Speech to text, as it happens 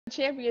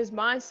champion's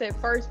mindset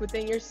first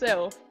within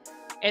yourself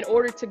in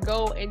order to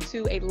go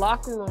into a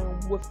locker room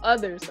with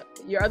others,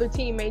 your other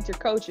teammates, your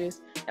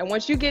coaches. And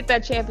once you get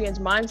that champion's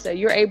mindset,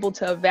 you're able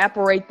to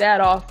evaporate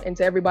that off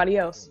into everybody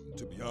else.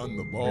 To Beyond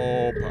the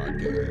Ball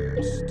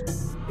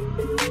podcast.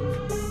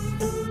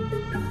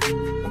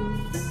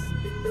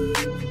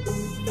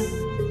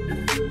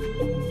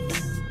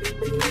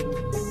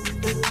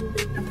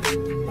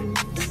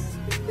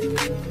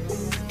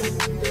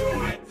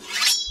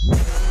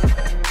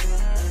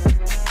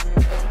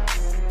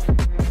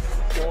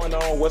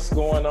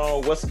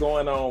 What's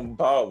going on,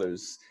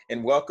 ballers?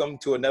 And welcome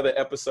to another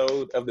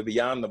episode of the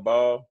Beyond the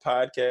Ball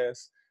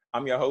podcast.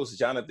 I'm your host,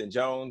 Jonathan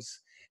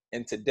Jones,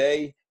 and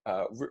today,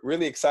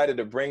 really excited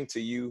to bring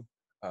to you.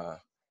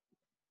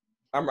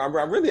 I'm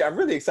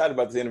really excited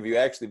about this interview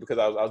actually because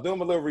I was doing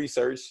a little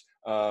research.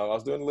 I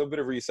was doing a little bit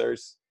of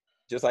research,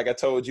 just like I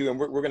told you, and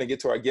we're going to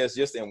get to our guest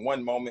just in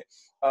one moment.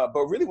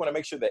 But really want to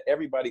make sure that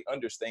everybody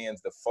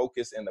understands the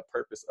focus and the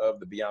purpose of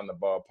the Beyond the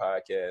Ball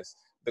podcast.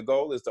 The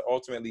goal is to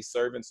ultimately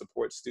serve and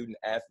support student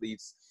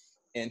athletes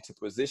and to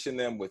position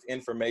them with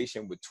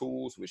information, with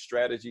tools, with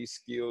strategies,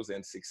 skills,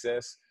 and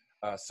success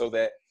so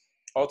that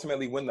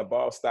ultimately when the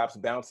ball stops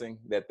bouncing,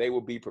 that they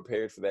will be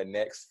prepared for that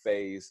next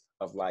phase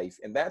of life.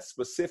 And that's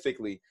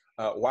specifically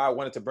why I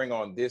wanted to bring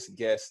on this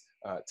guest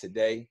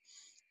today.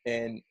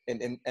 And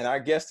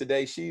our guest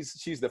today,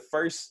 she's the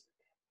first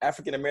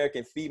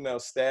African-American female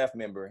staff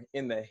member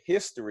in the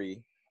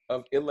history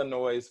of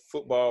Illinois'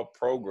 football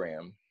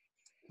program.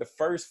 The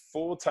first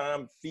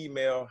full-time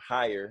female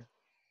hire.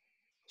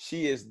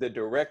 She is the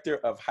director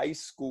of high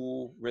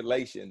school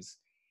relations,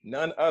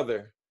 none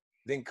other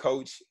than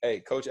Coach A.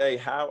 Coach A,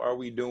 how are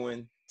we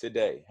doing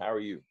today? How are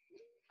you?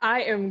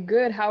 I am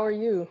good. How are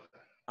you?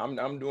 I'm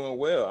doing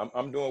well.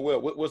 I'm doing well.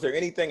 Was there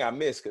anything I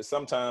missed? Because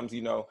sometimes,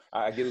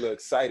 I get a little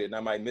excited and I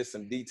might miss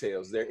some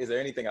details. Is there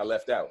anything I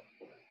left out?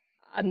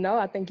 No,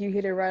 I think you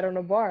hit it right on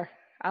the bar.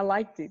 I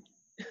liked it.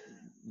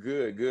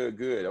 Good.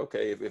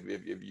 Okay,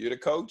 if you're the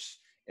coach,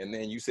 and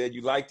then you said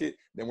you liked it,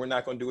 then we're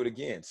not going to do it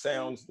again.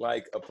 Sounds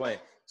like a plan.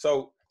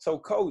 So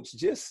Coach,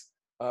 just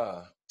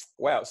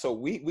wow. So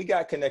we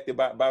got connected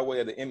by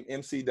way of the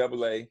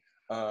NCAA,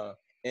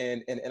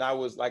 and I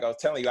was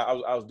telling you,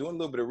 I was doing a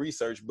little bit of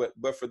research, but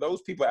for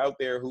those people out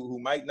there who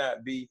might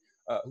not be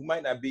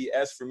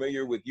as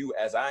familiar with you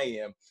as I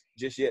am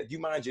just yet, do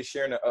you mind just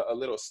sharing a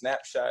little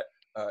snapshot,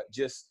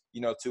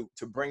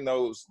 to bring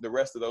the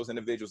rest of those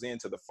individuals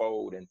into the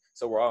fold, and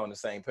so we're all on the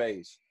same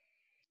page?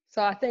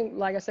 So I think,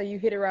 like I said, you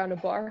hit it around the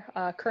bar.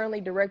 Currently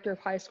director of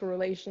high school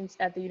relations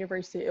at the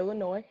University of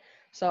Illinois.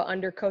 So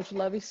under Coach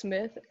Lovie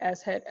Smith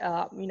as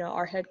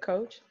our head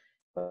coach.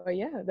 But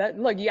yeah,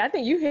 I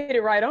think you hit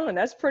it right on.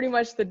 That's pretty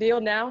much the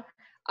deal now.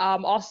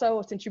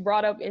 Also, since you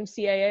brought up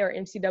MCAA or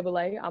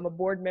NCAA, I'm a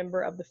board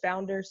member of the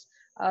founders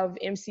of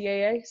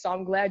MCAA. So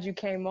I'm glad you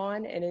came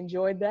on and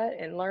enjoyed that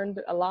and learned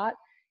a lot,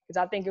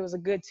 because I think it was a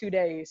good 2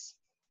 days.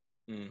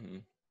 Mm-hmm.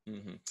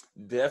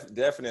 Mm-hmm.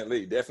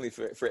 Definitely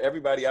for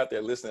everybody out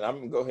there listening, I'm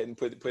gonna go ahead and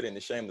put in the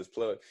shameless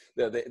plug.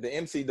 The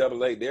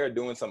NCAA, they're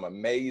doing some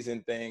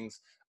amazing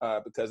things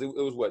because it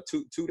was what,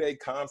 two-day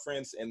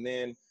conference, and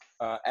then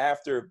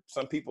after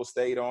some people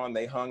stayed on,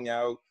 they hung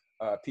out,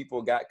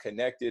 people got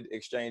connected,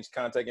 exchanged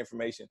contact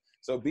information.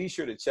 So be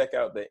sure to check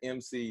out the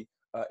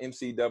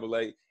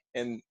NCAA.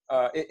 And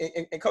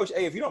Coach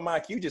A, if you don't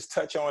mind, can you just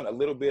touch on a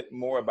little bit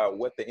more about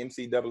what the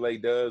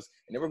NCAA does,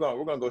 and then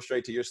we're gonna go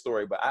straight to your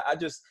story. But I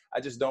just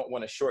don't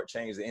want to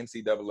shortchange the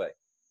NCAA.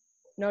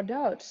 No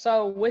doubt.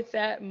 So with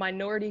that,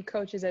 Minority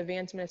Coaches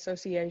Advancement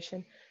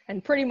Association,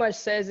 and pretty much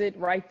says it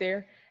right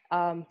there,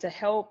 to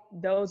help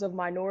those of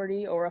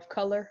minority or of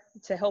color,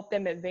 to help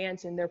them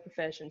advance in their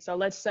profession. So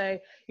let's say,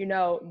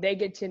 they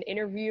get to an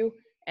interview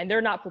and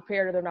they're not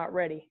prepared or they're not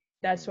ready.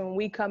 That's when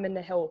we come in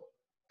to help.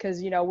 Because,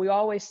 we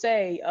always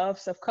say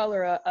us of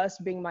color, us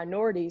being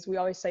minorities, we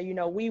always say,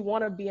 we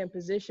want to be in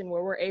position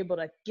where we're able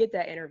to get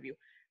that interview.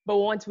 But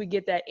once we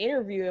get that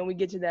interview and we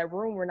get to that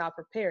room, we're not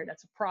prepared.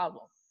 That's a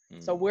problem.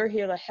 Mm-hmm. So we're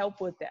here to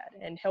help with that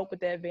and help with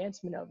the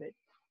advancement of it.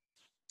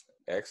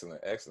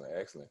 Excellent.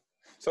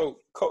 So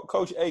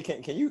Coach A,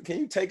 can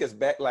you take us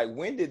back? Like,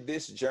 when did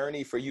this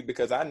journey for you?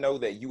 Because I know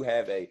that you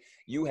have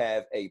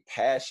a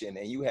passion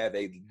and you have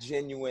a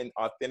genuine,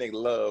 authentic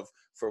love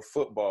for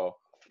football.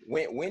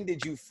 When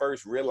did you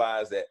first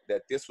realize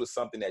that this was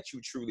something that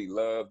you truly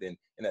loved and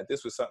that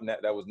this was something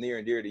that was near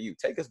and dear to you?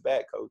 Take us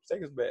back, Coach.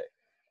 Take us back.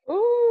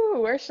 Ooh,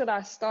 where should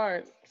I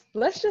start?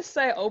 Let's just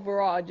say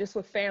overall, just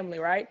with family,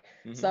 right?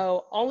 Mm-hmm.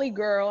 So only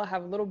girl, I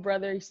have a little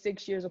brother. He's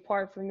 6 years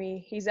apart from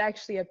me. He's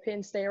actually at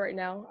Penn State right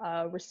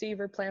now,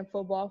 receiver playing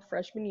football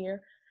freshman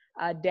year.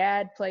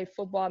 Dad played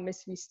football at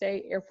Mississippi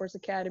State Air Force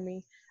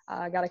Academy.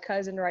 I got a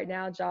cousin right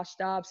now, Josh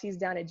Dobbs. He's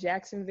down at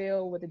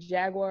Jacksonville with the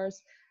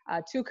Jaguars.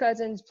 Two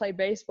cousins play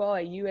baseball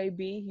at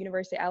UAB,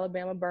 University of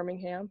Alabama,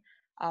 Birmingham.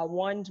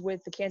 One's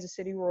with the Kansas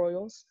City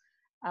Royals.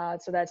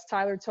 So that's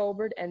Tyler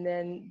Tolbert. And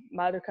then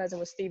my other cousin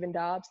was Stephen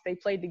Dobbs. They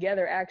played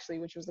together, actually,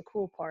 which was the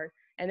cool part.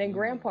 And then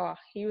Grandpa,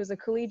 he was a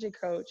collegiate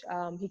coach.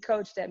 He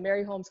coached at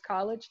Mary Holmes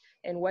College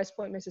in West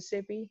Point,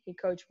 Mississippi. He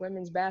coached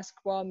women's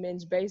basketball,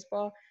 men's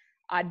baseball.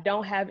 I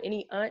don't have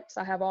any aunts.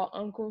 I have all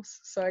uncles.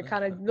 So it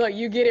kind of, look,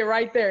 you get it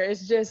right there.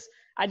 It's just,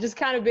 I just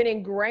kind of been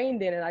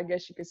ingrained in it, I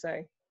guess you could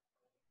say.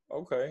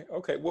 Okay.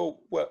 Okay.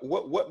 Well,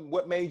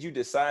 what made you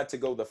decide to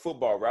go the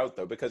football route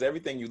though? Because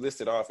everything you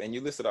listed off, and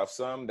you listed off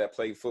some that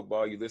played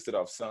football, you listed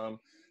off some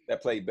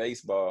that played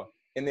baseball,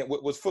 and then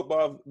what was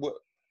football?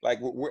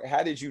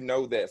 How did you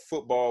know that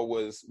football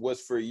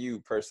was for you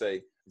per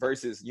se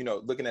versus, you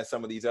know, looking at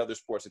some of these other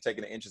sports or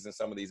taking an interest in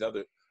some of these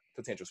other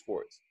potential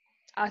sports?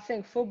 I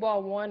think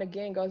football, one,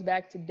 again, goes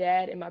back to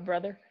dad and my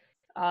brother.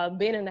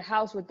 Being in the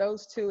house with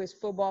those two is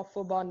football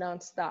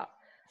nonstop.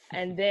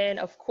 And then,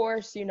 of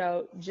course, you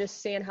know,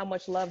 just seeing how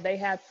much love they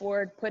had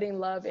for it, putting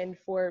love in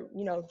for,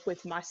 you know,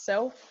 with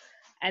myself.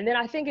 And then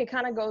I think it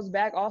kind of goes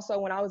back also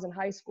when I was in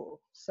high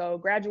school. So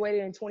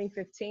graduated in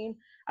 2015.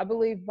 I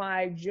believe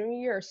my junior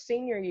year or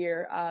senior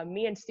year,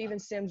 me and Steven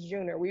Sims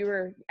Jr., we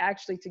were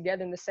actually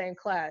together in the same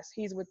class.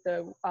 He's with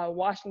the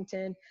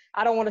Washington,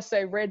 I don't want to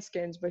say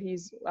Redskins, but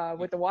he's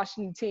with the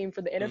Washington team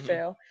for the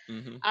NFL.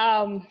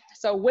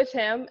 So with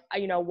him,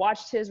 you know,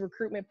 watched his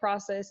recruitment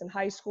process in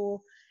high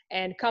school.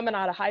 And coming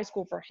out of high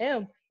school for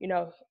him, you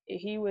know,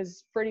 he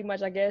was pretty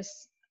much, I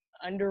guess,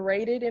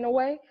 underrated in a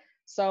way.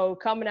 So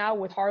coming out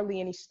with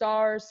hardly any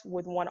stars,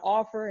 with one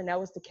offer, and that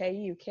was the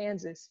KU,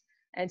 Kansas.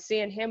 And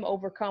seeing him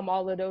overcome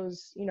all of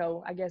those, you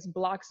know, I guess,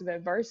 blocks of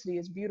adversity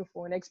is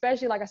beautiful. And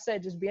especially, like I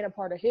said, just being a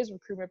part of his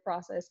recruitment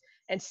process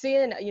and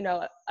seeing, you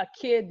know, a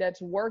kid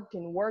that's worked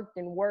and worked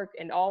and worked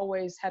and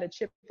always had a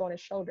chip on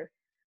his shoulder.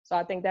 So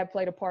I think that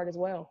played a part as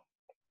well.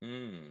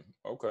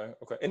 Okay.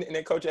 And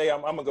then Coach A,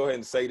 I'm gonna go ahead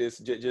and say this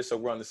just so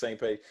we're on the same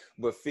page.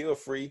 But feel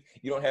free.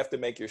 You don't have to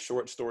make your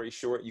short story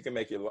short. You can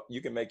make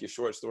your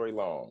short story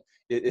long.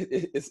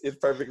 It's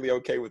perfectly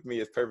okay with me.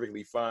 It's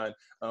perfectly fine.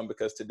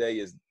 Because today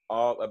is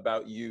all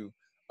about you.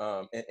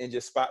 And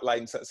just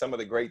spotlighting some of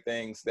the great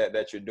things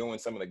that you're doing,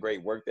 some of the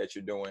great work that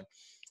you're doing.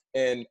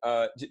 And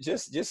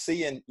just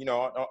seeing, you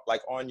know,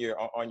 like on your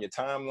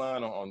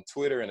timeline on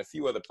Twitter and a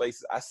few other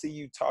places, I see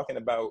you talking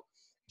about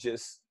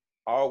just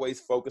always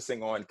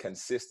focusing on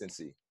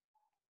consistency.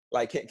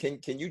 Like,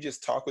 can you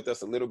just talk with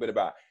us a little bit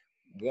about,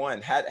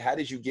 one, how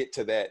did you get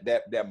to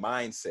that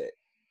mindset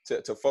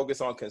to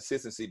focus on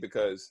consistency?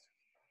 Because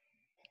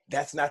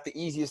that's not the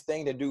easiest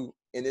thing to do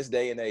in this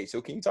day and age. So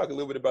can you talk a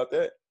little bit about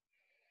that?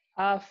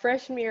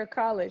 Freshman year of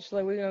college,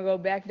 like we're gonna go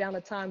back down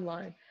the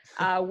timeline.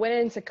 I went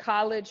into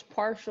college,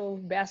 partial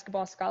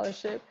basketball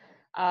scholarship.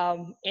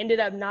 Ended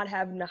up not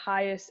having the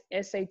highest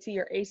SAT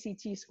or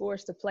ACT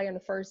scores to play in the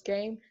first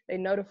game. They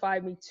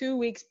notified me 2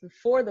 weeks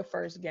before the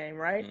first game,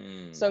 right?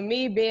 So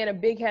me being a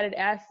big-headed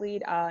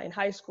athlete in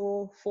high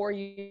school, 4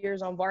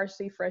 years on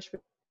varsity,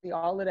 freshman,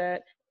 all of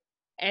that,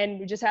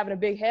 and just having a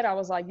big head, I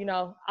was like, you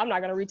know, I'm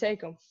not gonna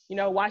retake them. You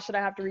know, why should I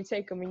have to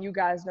retake them? And you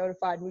guys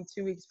notified me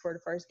 2 weeks before the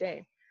first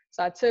game.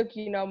 So I took,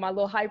 you know, my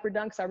little hyper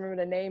dunks. I remember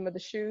the name of the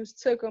shoes,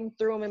 took them,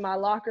 threw them in my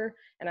locker,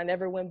 and I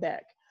never went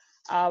back.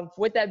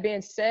 With that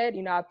being said,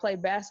 you know, I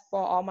played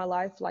basketball all my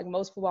life, like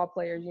most football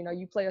players. You know,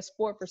 you play a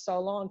sport for so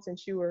long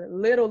since you were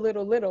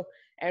little.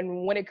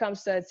 And when it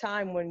comes to a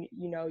time when,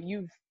 you know,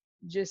 you've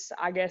just,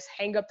 I guess,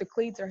 hang up the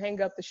cleats or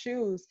hang up the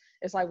shoes,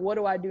 it's like, what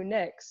do I do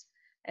next?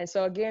 And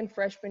so again,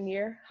 freshman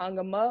year, hung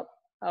them up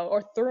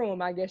or threw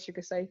them, I guess you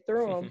could say,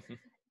 threw them.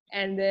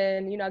 And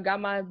then, you know,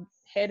 got my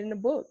head in the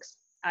books.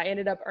 I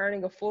ended up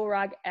earning a full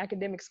ride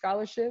academic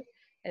scholarship.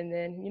 And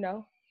then, you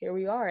know, here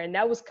we are. And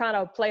that was kind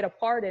of played a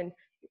part in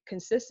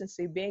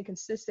consistency, being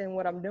consistent in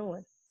what I'm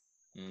doing.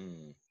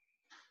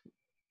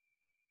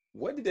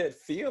 What did that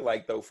feel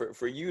like though,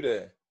 for you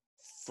to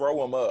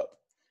throw them up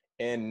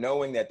and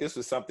knowing that this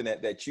was something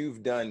that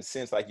you've done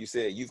since, like you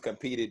said, you've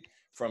competed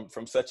from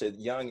such a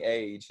young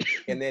age,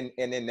 and then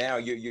now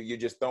you're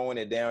just throwing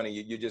it down and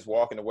you're just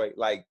walking away?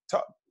 Like,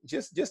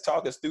 just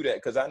talk us through that,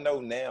 because I know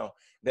now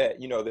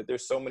that, you know, that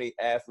there's so many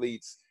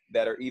athletes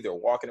that are either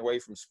walking away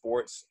from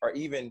sports, or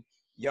even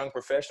young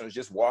professionals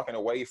just walking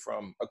away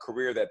from a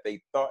career that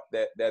they thought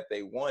that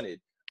they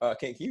wanted.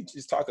 Can you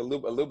just talk a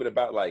little bit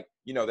about, like,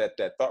 you know, that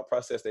thought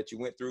process that you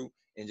went through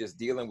and just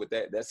dealing with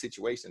that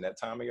situation, that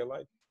time of your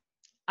life?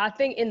 I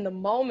think in the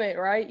moment,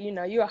 right, you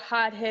know, you're a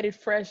hot-headed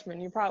freshman.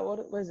 You probably,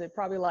 what was it,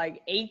 probably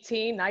like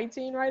 18,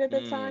 19 right at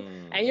the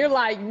time. And you're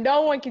like,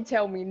 no one can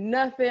tell me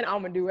nothing.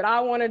 I'm going to do what I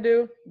want to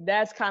do.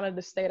 That's kind of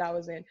the state I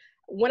was in.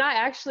 When I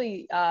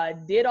actually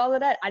did all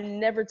of that, I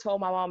never told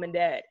my mom and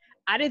dad.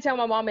 I didn't tell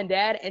my mom and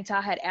dad until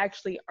I had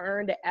actually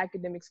earned an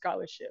academic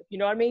scholarship. You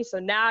know what I mean? So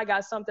now I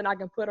got something I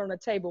can put on the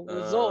table,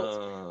 results,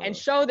 and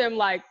show them,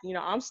 like, you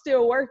know, I'm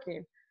still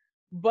working.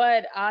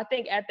 But I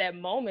think at that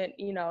moment,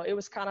 you know, it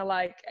was kind of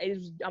like,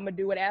 I'm going to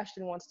do what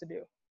Ashton wants to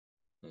do.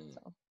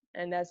 So,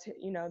 and that's,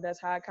 you know, that's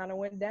how it kind of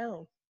went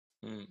down.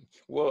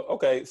 Well,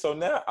 okay. So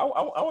now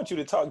I want you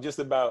to talk just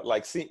about,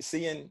 like,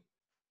 seeing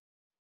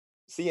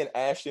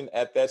Ashton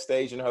at that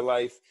stage in her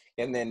life,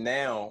 and then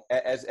now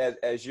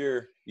as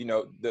you're, you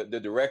know, the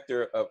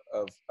director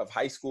of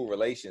high school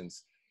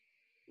relations.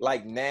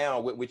 like now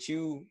with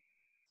you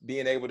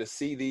being able to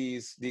see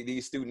these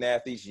student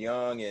athletes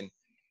young,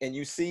 and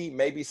you see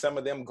maybe some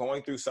of them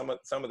going through some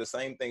of the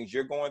same things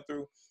you're going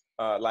through,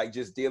 like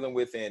just dealing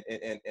with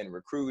and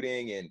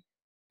recruiting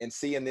and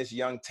seeing this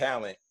young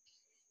talent.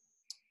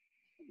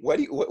 What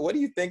do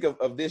you think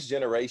of this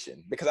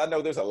generation? Because I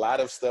know there's a lot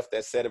of stuff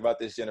that's said about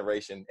this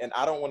generation, and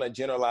I don't want to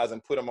generalize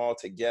and put them all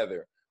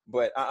together.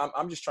 But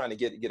I'm just trying to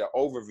get an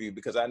overview,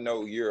 because I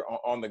know you're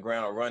on the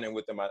ground running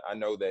with them. I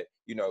know that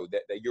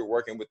that you're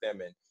working with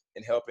them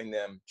and helping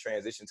them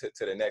transition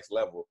to the next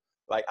level.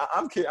 Like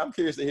I'm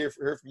curious to hear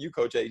from you,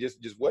 Coach A. Just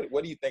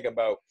what do you think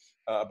about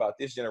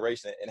this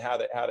generation and how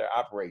they're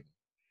operating?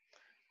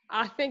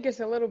 I think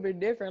it's a little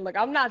bit different. Like,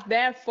 I'm not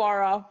that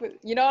far off, but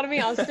you know what I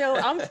mean? I'm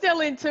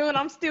still in tune.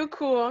 I'm still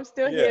cool. I'm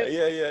still hip.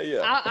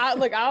 Yeah.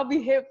 I'll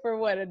be hip for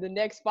the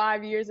next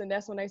 5 years, and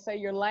that's when they say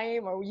you're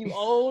lame or you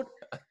old.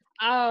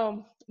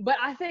 But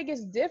I think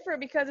it's different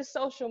because it's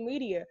social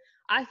media.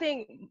 I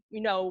think,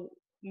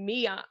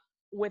 me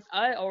with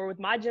us or with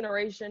my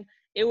generation,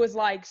 it was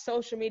like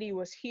social media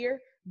was here,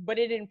 but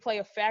it didn't play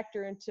a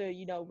factor into,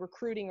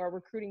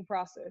 recruiting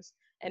process.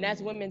 And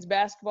that's women's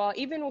basketball.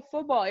 Even with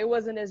football, it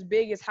wasn't as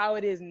big as how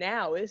it is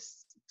now.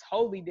 It's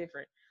totally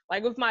different.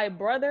 Like with my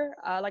brother,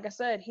 like I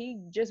said,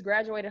 he just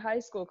graduated high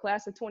school,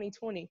 class of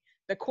 2020,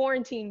 the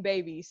quarantine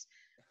babies.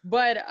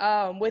 But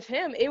with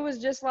him, it was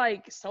just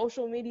like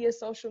social media.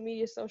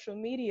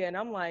 And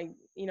I'm like,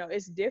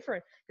 it's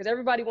different because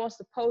everybody wants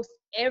to post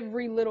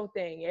every little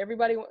thing.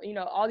 Everybody,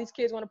 all these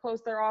kids want to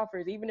post their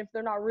offers, even if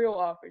they're not real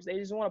offers. They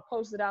just want to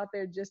post it out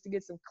there just to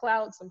get some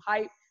clout, some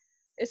hype.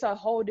 It's a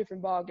whole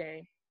different ball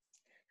game.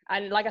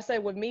 And like I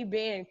said, with me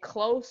being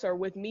close or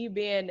with me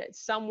being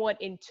somewhat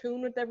in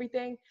tune with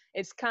everything,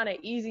 it's kind of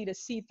easy to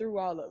see through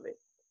all of it.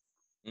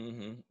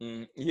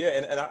 Yeah,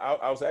 and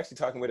I was actually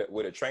talking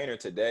with a trainer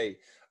today,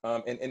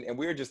 and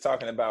we were just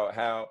talking about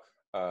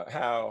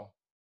how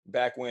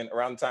back when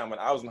around the time when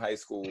I was in high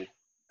school,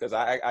 because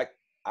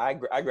I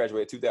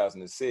graduated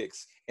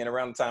 2006, and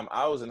around the time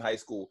I was in high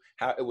school,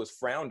 how it was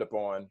frowned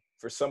upon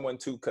for someone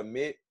to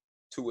commit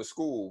to a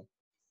school,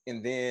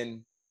 and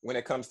then when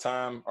it comes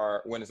time,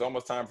 or when it's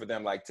almost time for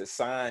them like to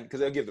sign, because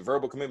they'll give the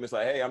verbal commitments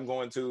like, hey, I'm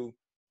going to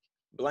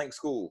blank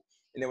school,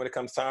 and then when it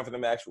comes time for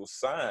them to actual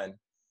sign,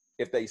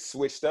 if they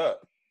switched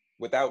up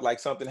without like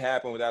something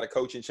happened, without a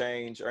coaching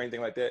change or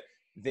anything like that,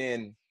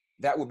 then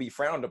that would be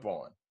frowned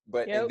upon.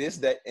 But Yep.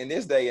 in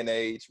this day and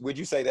age, would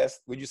you say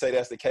that's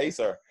the case?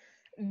 Or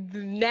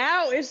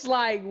now it's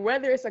like,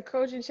 whether it's a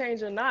coaching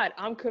change or not,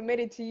 I'm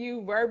committed to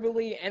you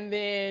verbally, and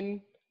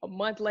then a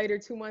month later,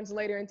 2 months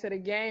later into the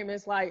game,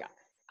 it's like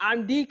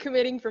I'm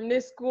decommitting from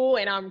this school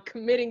and I'm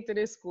committing to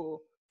this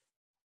school.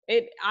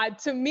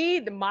 To me,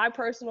 my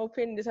personal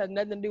opinion, this has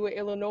nothing to do with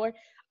Illinois.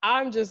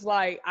 I'm just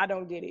like, I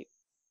don't get it.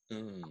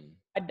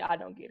 I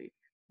don't get it,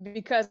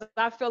 because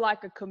I feel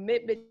like a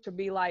commitment should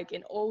be like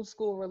an old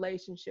school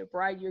relationship,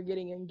 right? You're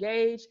getting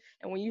engaged,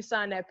 and when you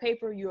sign that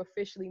paper, you're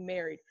officially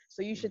married.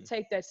 So you should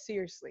take that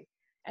seriously.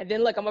 And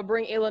then look, I'm gonna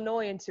bring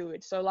Illinois into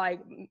it. So like,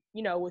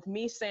 with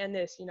me saying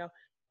this,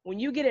 when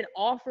you get an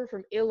offer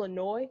from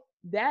Illinois,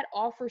 that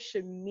offer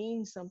should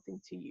mean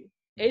something to you.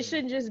 It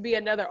shouldn't just be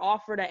another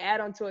offer to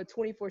add onto a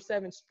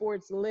 24/7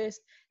 sports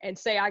list and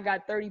say I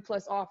got 30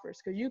 plus offers,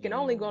 because you can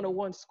only go to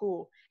one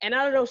school. And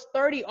out of those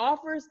 30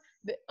 offers,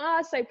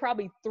 I'd say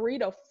probably 3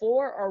 to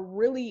 4 are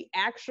real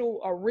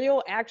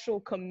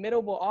actual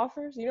committable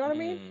offers. You know what I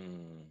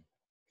mean?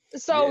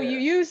 So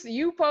yeah.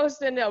 you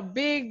posting a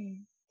big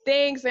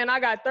thing saying I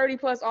got 30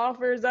 plus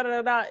offers,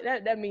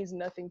 that means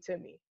nothing to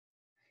me.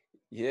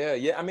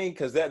 Yeah. I mean,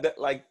 because that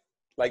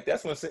like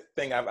that's one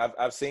thing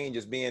I've seen,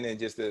 just being in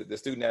just the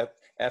student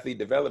athlete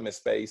development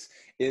space,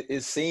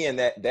 is seeing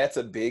that's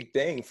a big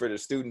thing for the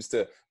students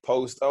to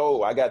post.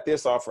 Oh, I got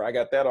this offer, I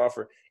got that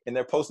offer, and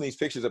they're posting these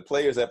pictures of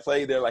players that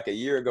played there like a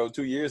year ago,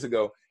 2 years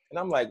ago, and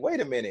I'm like, wait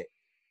a minute,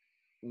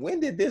 when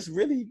did this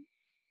really?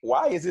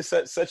 Why is this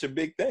such a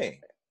big thing?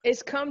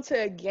 It's come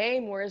to a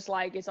game where it's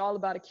like it's all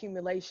about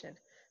accumulation.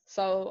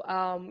 So,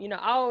 I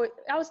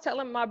was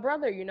telling my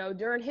brother,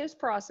 during his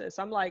process,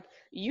 I'm like,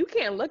 you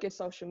can't look at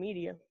social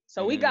media.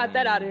 So we got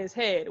that out of his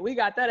head. We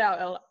got that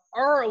out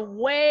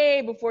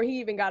way before he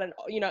even got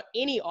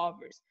any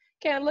offers.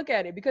 Can't look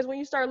at it, because when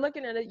you start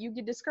looking at it, you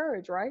get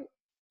discouraged, right?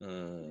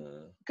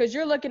 Because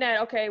you're looking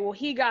at, okay, well,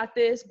 he got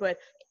this, but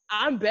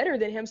I'm better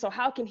than him. So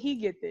how can he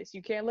get this?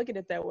 You can't look at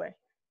it that way.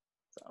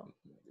 So.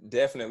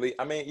 Definitely.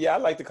 I mean, yeah, I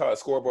like to call it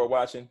scoreboard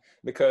watching,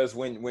 because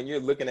when you're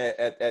looking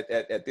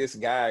at this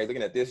guy,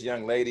 looking at this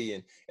young lady,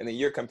 and then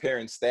you're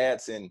comparing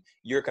stats, and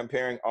you're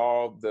comparing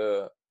all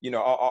the,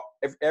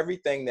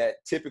 everything that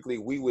typically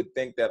we would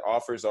think that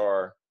offers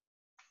are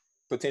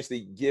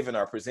potentially given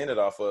or presented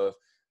off of.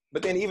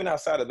 But then even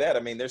outside of that,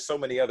 I mean, there's so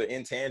many other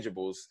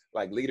intangibles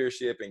like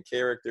leadership and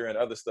character and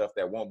other stuff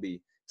that won't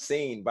be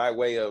seen by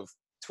way of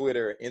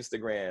Twitter,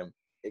 Instagram,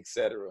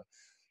 etc.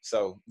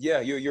 So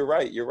yeah, you're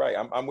right. You're right.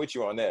 I'm with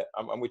you on that.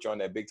 I'm with you on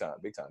that big time,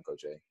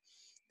 Coach A.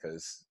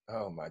 Because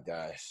oh my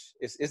gosh,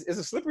 it's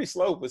a slippery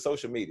slope with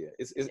social media.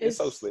 It's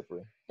so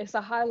slippery. It's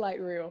a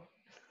highlight reel.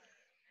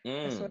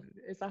 That's what Mm.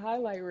 it's a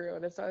highlight reel.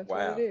 That's what it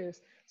Wow.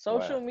 is.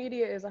 Social Wow.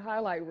 media is a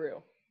highlight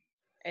reel.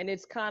 And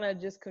it's kind of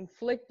just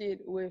conflicted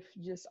with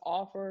just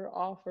offer,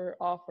 offer,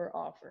 offer,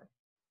 offer.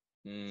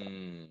 So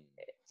Mm.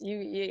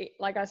 you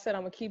like I said,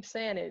 I'm gonna keep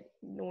saying it.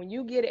 When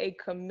you get a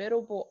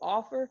committable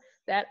offer,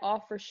 that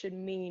offer should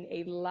mean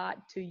a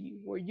lot to you,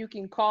 where you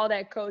can call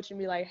that coach and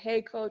be like,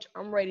 "Hey, coach,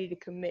 I'm ready to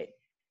commit."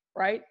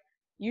 Right?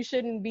 You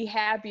shouldn't be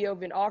happy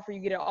of an offer. You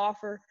get an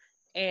offer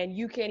and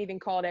you can't even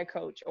call that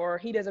coach, or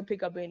he doesn't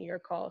pick up any of your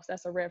calls.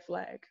 That's a red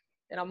flag.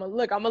 And I'm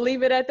gonna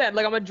leave it at that.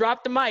 Like I'm gonna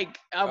drop the mic.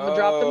 I'm gonna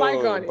drop the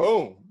mic Oh, on it.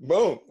 boom,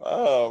 boom.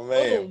 Oh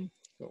man.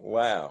 Boom.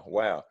 Wow,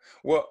 wow.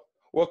 Well,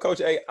 well,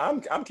 Coach A,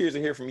 I'm curious to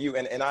hear from you,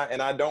 and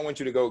I don't want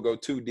you to go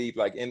too deep,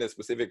 like in the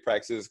specific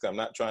practices, because I'm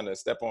not trying to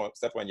step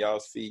on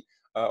y'all's feet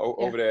Yeah.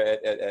 over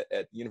there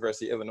at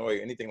University of Illinois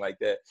or anything like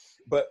that.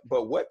 But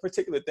what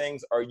particular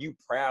things are you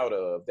proud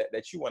of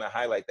that you want to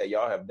highlight that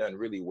y'all have done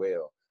really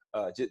well,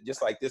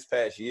 just like this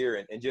past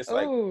year, and just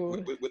like Oh,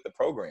 with the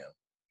program?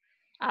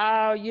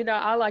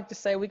 I like to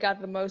say we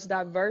got the most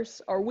diverse,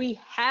 or we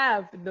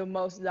have the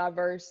most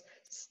diverse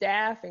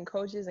staff and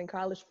coaches in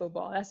college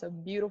football. That's a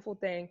beautiful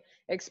thing,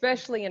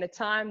 especially in a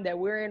time that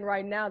we're in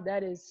right now.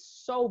 That is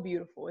so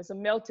beautiful. It's a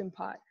melting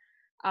pot.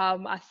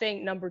 I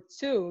think number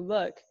two,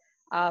 look,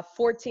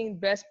 14th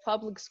best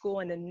public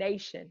school in the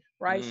nation,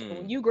 right? So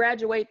when Mm, you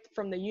graduate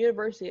from the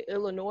University of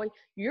Illinois,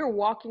 you're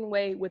walking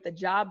away with a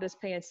job that's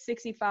paying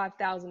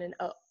 65,000 and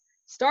up,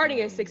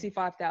 starting at mm,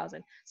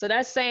 65,000. So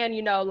that's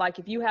saying, like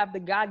if you have the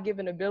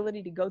God-given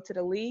ability to go to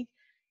the league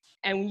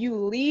and when you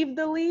leave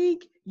the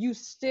league, you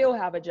still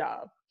have a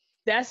job.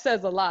 That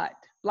says a lot.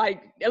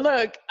 Like,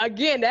 look,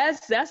 again,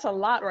 that's a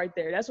lot right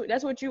there.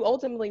 That's what you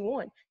ultimately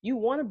want. You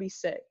want to be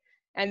set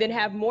and then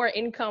have mm. more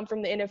income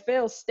from the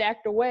NFL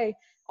stacked away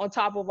on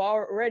top of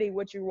already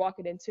what you're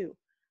walking into.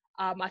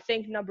 I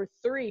think number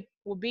three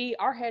will be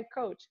our head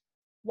coach.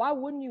 Why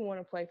wouldn't you want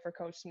to play for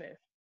Coach Smith?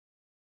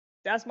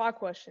 That's my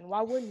question.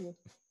 Why wouldn't you?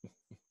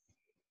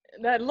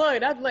 That's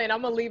late. I'm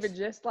gonna leave it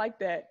just like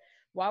that.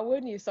 Why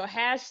wouldn't you? So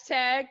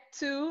hashtag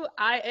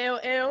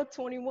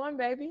 2ILL21,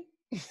 baby.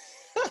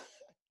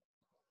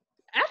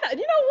 You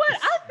know what?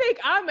 I think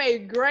I'm a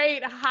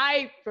great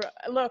hype.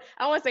 Look,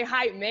 I want to say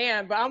hype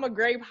man, but I'm a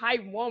great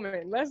hype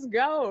woman. Let's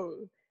go.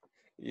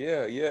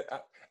 Yeah, yeah.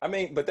 I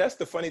mean, but that's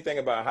the funny thing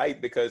about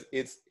hype, because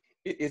it's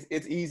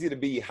easy to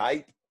be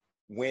hype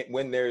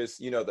when there's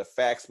the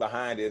facts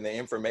behind it and the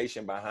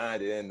information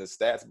behind it and the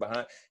stats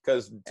behind.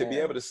 Because to be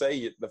Yeah, able to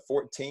say the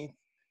 14th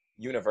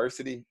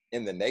university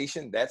in the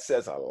nation, that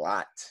says a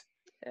lot.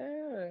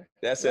 yeah.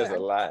 That Look, says a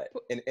lot,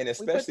 put, and we put the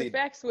especially.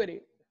 facts with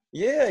it.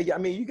 Yeah, yeah. I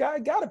mean, you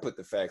got to put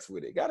the facts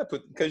with it. Got to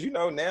put, because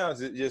now it's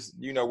just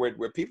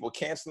where people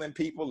canceling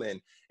people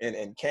and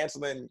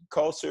canceling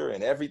culture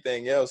and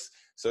everything else.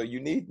 So you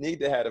need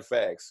to have the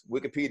facts.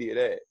 Wikipedia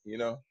that.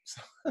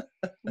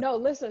 No,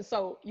 listen.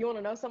 So you want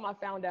to know something I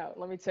found out?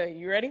 Let me tell you.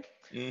 You ready?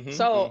 Mm-hmm.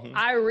 So Mm-hmm.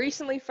 I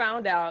recently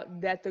found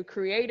out that the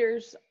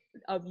creators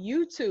of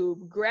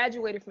YouTube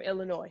graduated from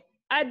Illinois.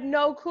 I had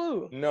no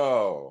clue.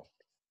 No.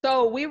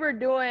 So we were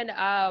doing,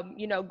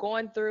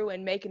 going through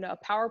and making a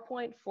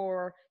PowerPoint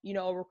for,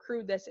 a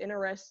recruit that's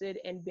interested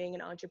in being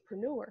an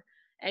entrepreneur.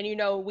 And,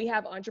 we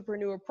have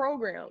entrepreneur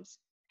programs.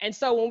 And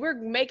so when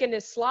we're making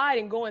this slide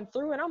and going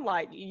through, and I'm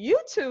like,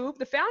 YouTube,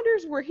 the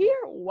founders were here.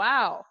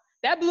 Wow.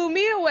 That blew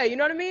me away. You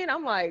know what I mean?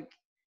 I'm like,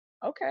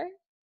 okay.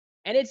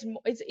 And it's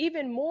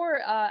even more,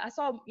 I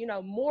saw,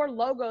 more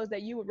logos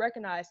that you would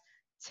recognize: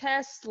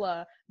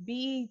 Tesla,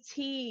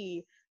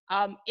 BT,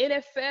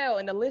 NFL,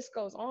 and the list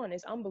goes on.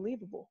 It's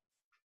unbelievable.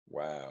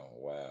 Wow.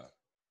 Wow.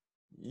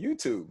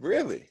 YouTube,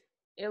 really?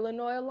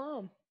 Illinois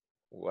alum.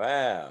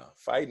 Wow.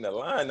 Fighting the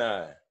line,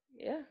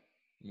 Yeah. Oh,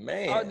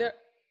 man. there.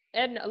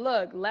 And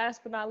look,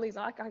 last but not least,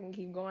 I can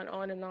keep going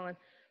on and on.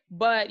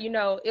 But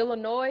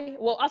Illinois.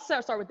 Well, I'll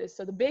start with this.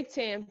 So the Big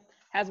Ten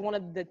has one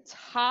of the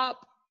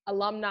top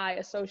alumni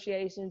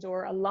associations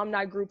or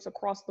alumni groups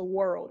across the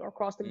world or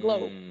across the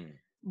globe. Mm.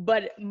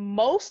 But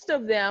most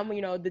of them,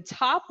 the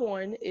top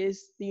one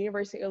is the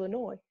University of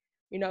Illinois.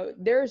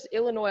 There's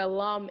Illinois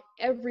alum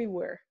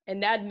everywhere,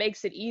 and that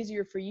makes it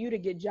easier for you to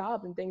get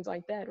jobs and things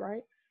like that,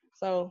 right?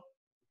 So,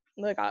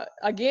 look,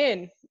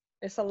 again,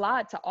 it's a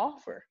lot to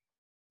offer.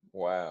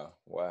 Wow,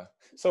 wow.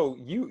 So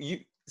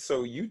you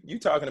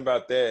talking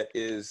about that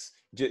is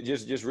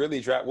just really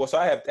drop. Well, so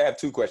I have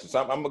two questions.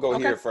 So I'm gonna go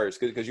Okay. here first,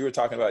 because you were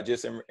talking about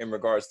just in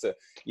regards to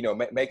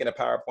making a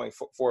PowerPoint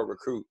for a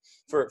recruit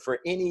for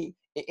any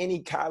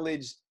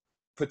college,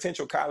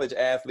 potential college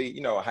athlete,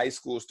 a high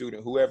school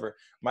student, whoever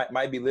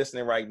might be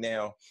listening right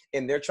now,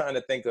 and they're trying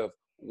to think of,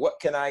 what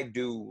can I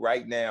do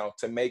right now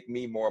to make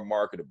me more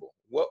marketable?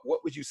 What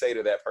would you say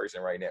to that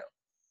person right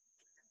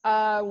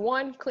now?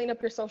 One, clean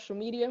up your social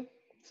media.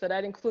 So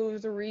that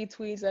includes the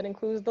retweets, that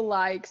includes the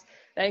likes,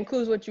 that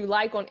includes what you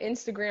like on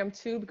Instagram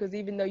too, because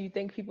even though you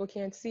think people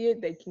can't see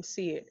it, they can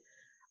see it.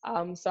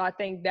 So I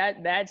think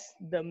that's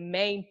the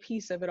main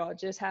piece of it all,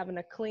 just having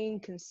a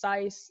clean,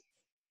 concise,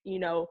 you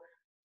know,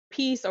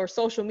 piece or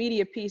social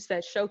media piece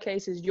that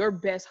showcases your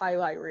best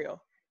highlight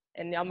reel.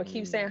 And I'm gonna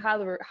keep saying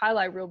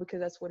highlight reel because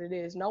that's what it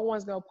is. No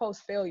one's gonna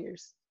post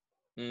failures.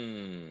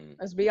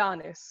 Let's be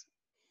honest.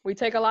 We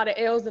take a lot of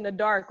L's in the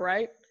dark,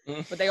 right?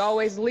 But they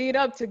always lead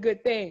up to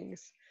good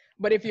things.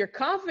 But if you're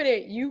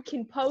confident, you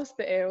can post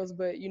the L's,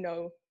 but you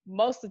know,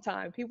 most of the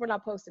time people are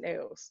not posting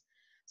L's.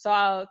 So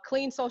I'll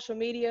clean social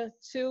media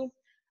too.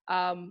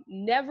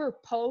 Never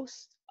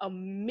post a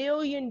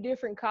million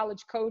different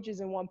college coaches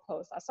in one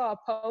post. I saw a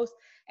post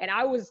and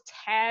I was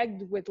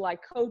tagged with like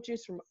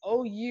coaches from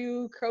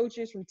OU,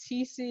 coaches from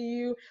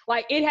TCU.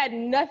 Like it had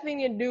nothing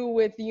to do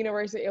with the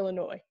University of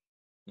Illinois.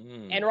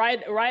 And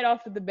right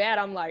off of the bat,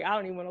 I'm like, I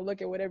don't even want to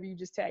look at whatever you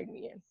just tagged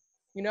me in,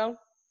 you know?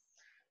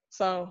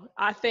 So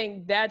I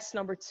think that's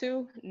number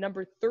 2.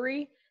 Number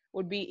 3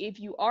 would be if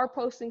you are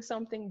posting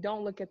something,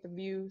 don't look at the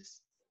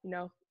views. You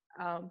know,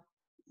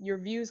 your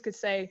views could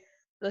say,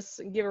 let's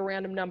give a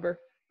random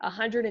number,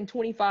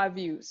 125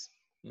 views.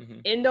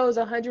 In those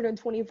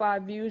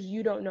 125 views,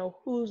 you don't know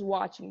who's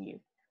watching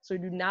you. So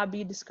do not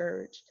be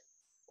discouraged.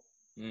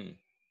 Man.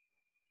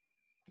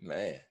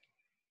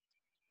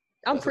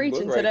 I'm That's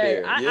preaching right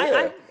today.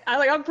 Yeah.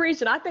 I'm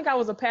preaching. I think I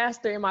was a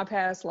pastor in my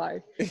past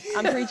life.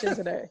 I'm preaching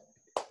today.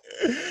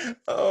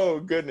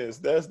 Oh goodness,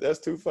 that's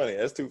too funny.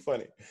 That's too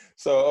funny.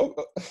 So,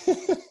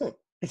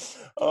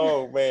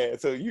 oh man.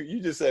 So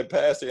you just said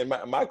pastor, and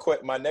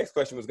my next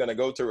question was going to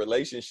go to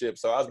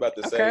relationships. So I was about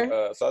to say.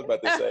 So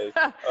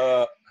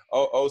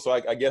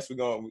I guess we're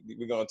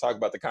gonna talk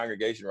about the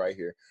congregation right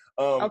here.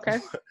 Okay.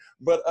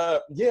 But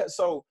yeah.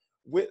 So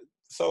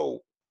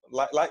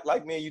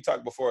like me and you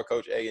talked before,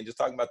 Coach A, and just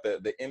talking about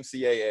the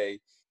MCAA,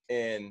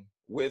 and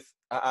with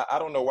I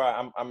don't know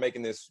why I'm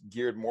making this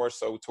geared more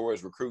so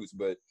towards recruits,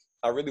 but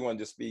I really want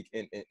to just speak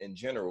in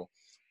general.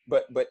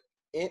 But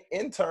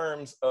in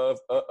terms of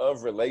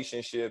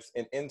relationships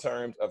and in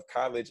terms of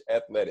college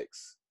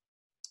athletics,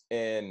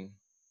 and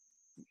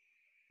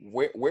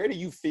where do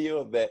you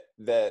feel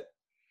that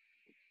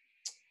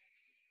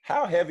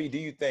how heavy do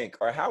you think,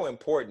 or how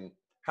important,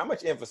 how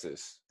much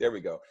emphasis, there we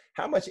go,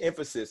 how much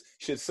emphasis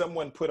should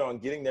someone put on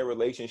getting their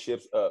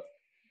relationships up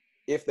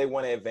if they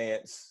want to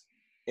advance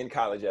in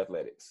college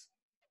athletics?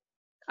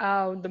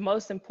 The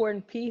most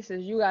important piece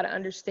is you got to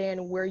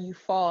understand where you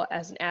fall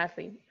as an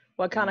athlete,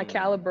 what kind of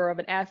caliber of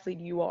an athlete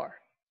you are.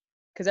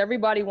 Because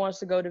everybody wants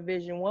to go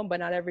Division I, but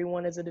not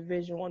everyone is a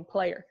Division I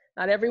player.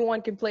 Not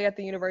everyone can play at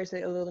the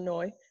University of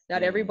Illinois.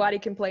 Not everybody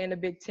can play in the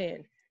Big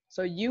Ten.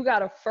 So you got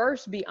to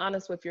first be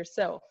honest with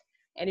yourself.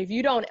 And if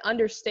you don't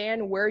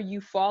understand where you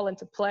fall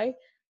into play,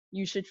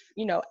 you should,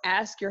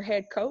 ask your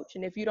head coach.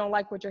 And if you don't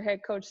like what your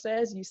head coach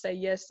says, you say,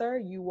 yes, sir,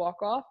 you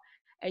walk off.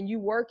 And you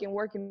work and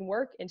work and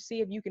work and see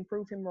if you can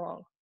prove him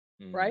wrong,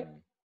 right?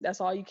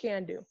 That's all you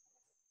can do.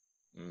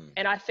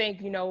 And I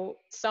think,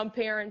 some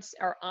parents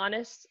are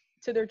honest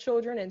to their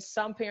children and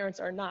some parents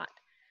are not.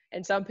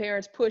 And some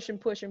parents push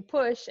and push and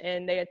push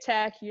and they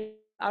attack you.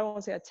 I don't want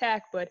to say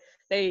attack, but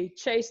they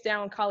chase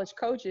down college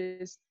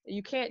coaches.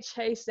 You can't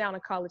chase down a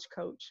college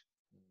coach.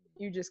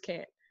 You just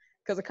can't.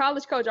 Because a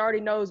college coach already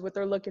knows what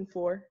they're looking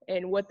for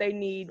and what they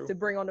need to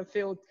bring on the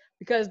field.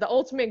 Because the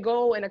ultimate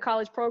goal in a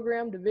college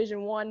program,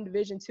 Division I,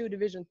 Division II,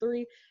 Division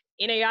III,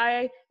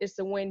 NAIA, is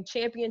to win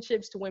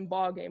championships, to win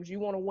ball games. You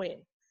want to win.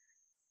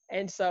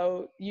 And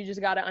so you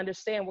just got to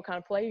understand what kind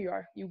of player you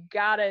are. You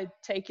got to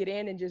take it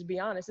in and just be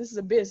honest. This is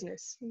a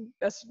business.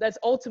 That's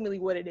ultimately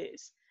what it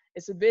is.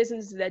 It's a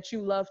business that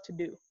you love to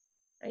do.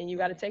 And you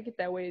got to take it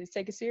that way,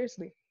 take it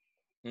seriously.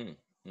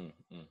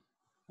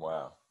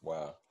 Wow.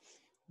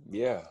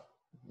 Yeah,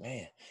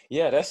 man.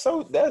 Yeah, that's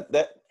so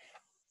that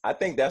I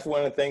think that's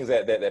one of the things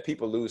that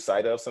people lose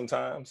sight of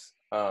sometimes.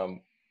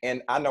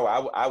 And I know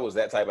I was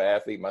that type of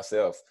athlete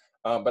myself.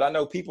 But I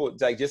know people,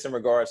 like, just in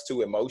regards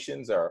to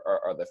emotions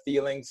or the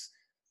feelings,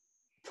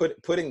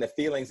 putting the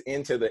feelings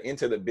into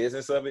the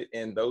business of it,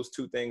 and those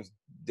two things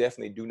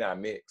definitely do not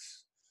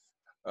mix,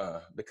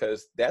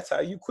 because that's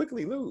how you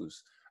quickly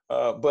lose.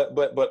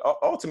 But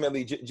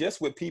ultimately,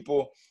 just with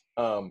people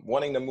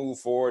wanting to move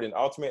forward, and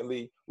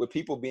ultimately with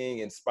people being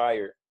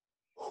inspired,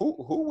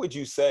 who would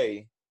you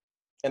say?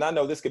 And I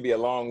know this could be a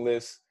long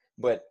list,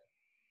 but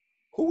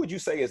who would you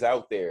say is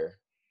out there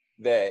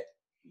that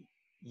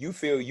you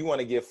feel you want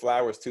to give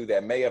flowers to,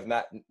 that may have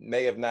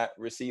not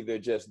received their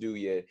just due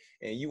yet,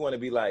 and you want to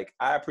be like,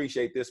 I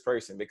appreciate this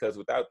person because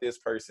without this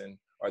person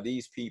or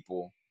these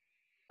people,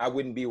 I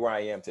wouldn't be where I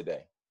am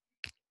today?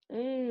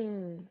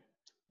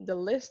 The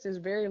list is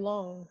very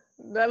long.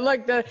 And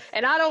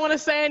I don't want to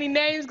say any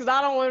names because I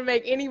don't want to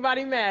make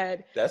anybody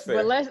mad. That's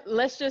fair. But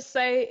let's just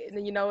say,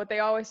 what they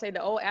always say,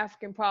 the old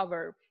African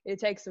proverb, it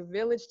takes a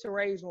village to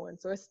raise one.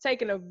 So it's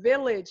taken a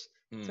village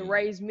to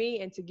raise me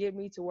and to get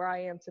me to where I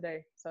am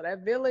today. So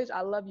that village,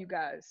 I love you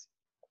guys.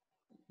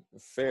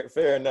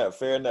 Fair enough.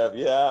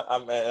 Yeah,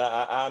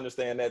 I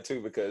understand that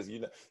too, because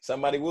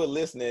somebody would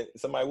listen. They'd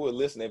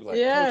be like,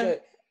 yeah. Coach,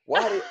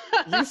 why did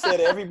you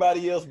said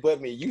everybody else but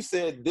me? You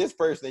said this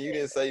person and you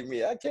didn't say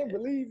me. I can't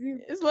believe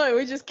you. It's like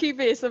we just keep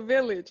it. It's a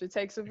village. It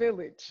takes a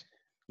village.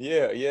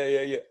 Yeah.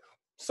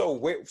 So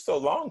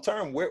long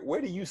term,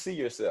 where do you see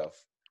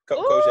yourself,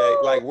 Coach A?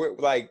 Like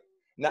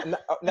I'm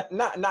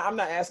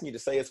not asking you to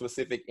say a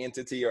specific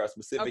entity or a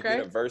specific Okay.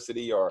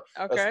 university or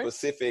a Okay.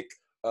 specific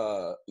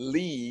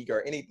league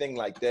or anything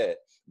like that.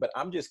 But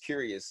I'm just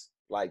curious,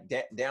 like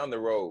down the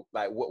road,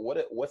 like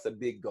what's a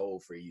big goal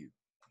for you?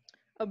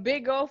 A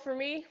big goal for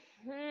me?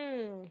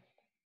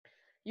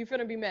 You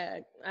finna be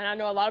mad. And I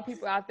know a lot of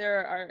people out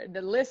there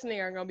the listening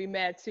are gonna be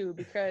mad too,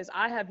 because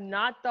I have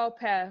not thought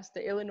past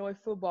the Illinois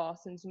football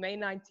since May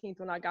 19th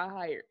when I got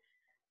hired.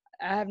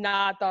 I have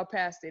not thought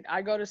past it.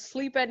 I go to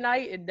sleep at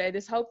night, and I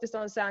just hope this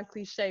don't sound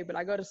cliche, but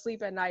I go to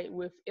sleep at night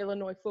with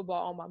Illinois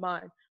football on my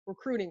mind,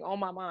 recruiting on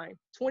my mind,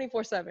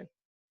 24/7.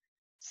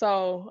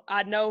 So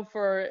I know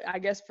I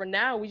guess for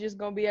now, we just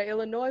gonna be at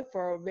Illinois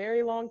for a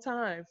very long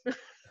time.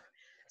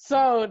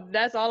 So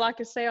that's all I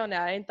can say on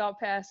that. I ain't thought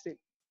past it.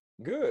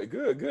 Good.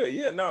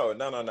 Yeah, no.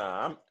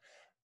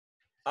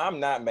 I'm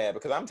not mad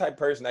because I'm the type of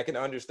person that can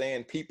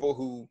understand people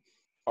who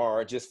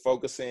are just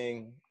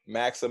focusing,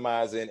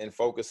 maximizing, and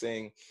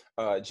focusing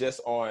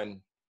just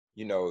on,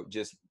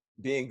 just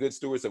being good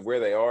stewards of where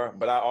they are.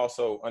 But I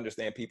also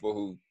understand people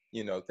who,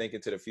 think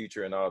into the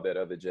future and all that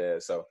other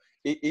jazz. So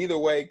either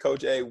way,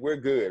 Coach A, we're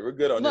good. We're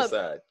good on this Look,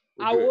 side.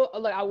 We're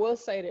good. I will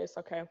say this,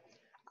 okay?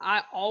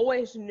 I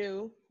always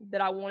knew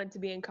that I wanted to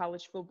be in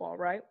college football,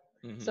 right?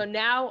 Mm-hmm. So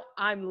now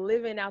I'm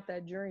living out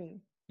that dream.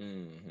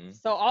 Mm-hmm.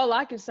 So all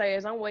I can say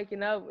is I'm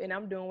waking up and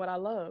I'm doing what I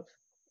love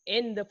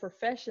in the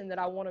profession that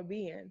I want to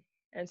be in.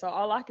 And so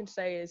all I can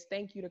say is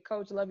thank you to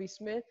Coach Lovie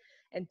Smith,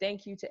 and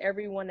thank you to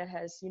everyone that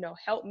has,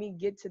 helped me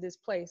get to this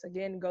place.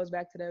 Again, it goes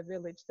back to that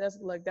village. That's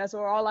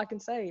where all I can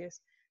say is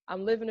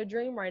I'm living a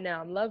dream right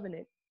now. I'm loving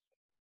it.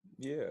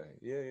 Yeah.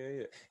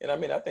 And I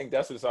mean, I think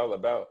that's what it's all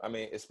about. I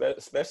mean,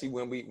 especially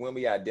when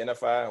we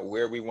identify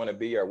where we want to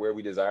be or where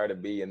we desire to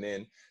be, and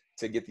then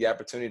to get the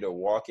opportunity to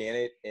walk in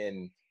it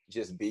and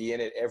just be in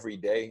it every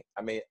day.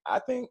 I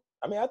think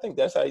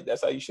that's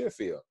how you should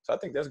feel. So I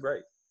think that's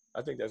great.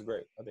 I think that's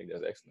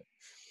excellent.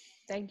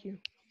 Thank you.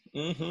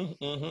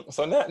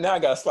 So now I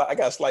got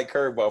a slight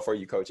curveball for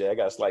you, Coach A. I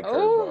got a slight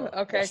Oh, curveball.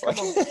 okay. Come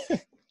on.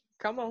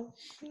 Come on.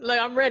 Look,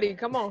 I'm ready.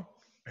 Come on.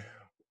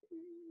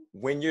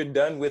 When you're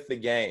done with the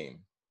game,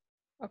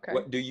 Okay.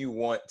 what do you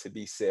want to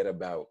be said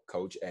about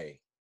Coach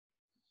A?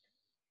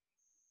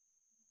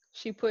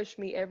 She pushed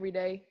me every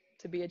day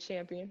to be a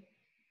champion.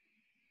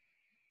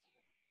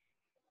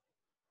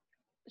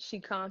 She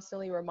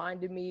constantly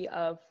reminded me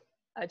of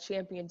a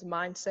champion's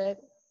mindset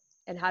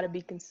and how to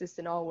be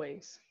consistent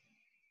always.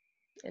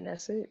 And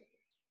that's it.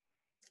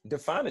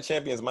 Define a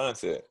champion's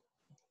mindset.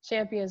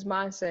 Champion's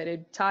mindset,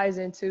 it ties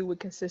into with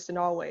consistent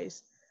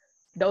always.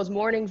 Those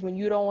mornings when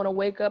you don't want to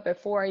wake up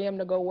at 4 a.m.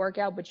 to go work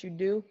out, but you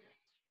do,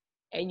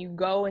 and you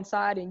go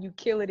inside and you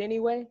kill it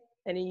anyway,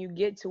 and then you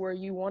get to where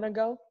you want to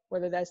go,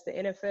 whether that's the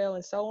NFL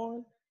and so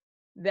on,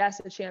 that's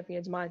a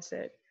champion's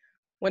mindset.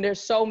 When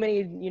there's so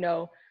many,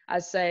 I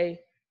say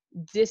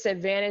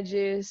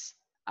disadvantages,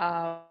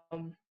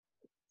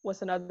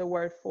 what's another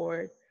word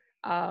for it?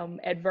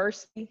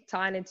 Adversity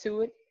tying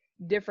into it,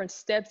 different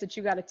steps that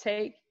you got to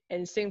take.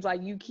 And it seems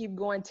like you keep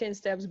going 10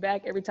 steps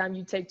back every time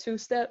you take 2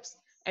 steps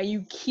and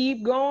you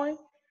keep going.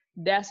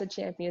 That's a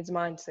champion's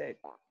mindset.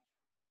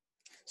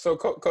 So,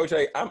 Coach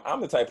A,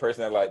 I'm the type of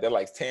person that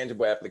likes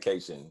tangible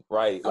application,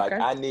 right? Like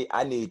Okay.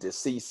 I need to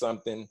see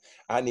something.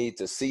 I need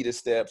to see the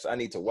steps. I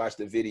need to watch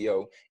the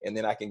video, and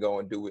then I can go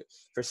and do it.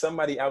 For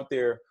somebody out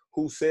there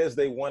who says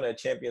they want a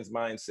champion's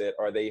mindset,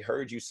 or they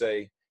heard you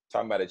say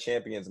talking about a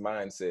champion's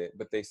mindset,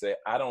 but they say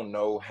I don't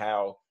know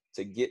how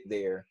to get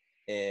there,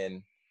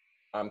 and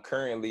I'm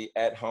currently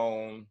at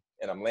home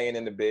and I'm laying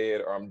in the bed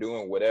or I'm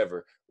doing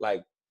whatever.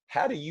 Like,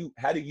 how do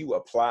you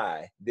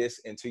apply this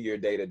into your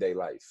day-to-day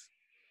life?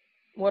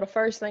 Well, the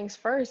first things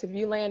first, if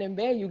you laying in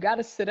bed, you got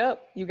to sit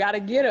up. You got to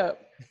get up,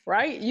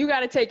 right? You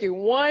got to take it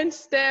one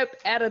step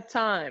at a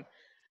time.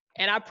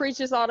 And I preach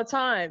this all the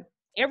time.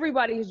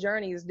 Everybody's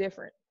journey is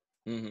different.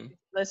 Mm-hmm.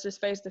 Let's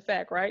just face the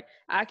fact, right?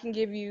 I can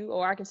give you,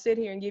 or I can sit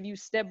here and give you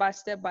step by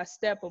step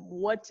of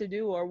what to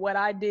do or what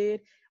I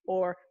did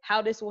or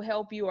how this will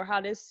help you or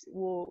how this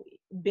will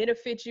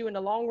benefit you in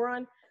the long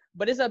run.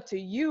 But it's up to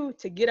you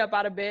to get up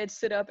out of bed,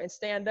 sit up and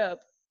stand up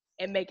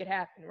and make it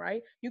happen,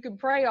 right? You can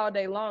pray all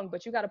day long,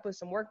 but you got to put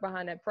some work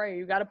behind that prayer.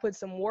 You got to put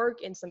some work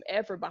and some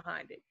effort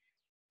behind it.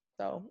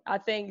 So I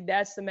think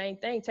that's the main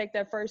thing. Take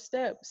that first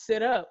step,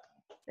 sit up,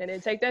 and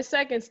then take that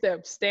second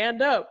step,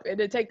 stand up, and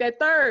then take that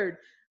third,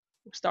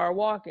 start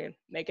walking,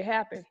 make it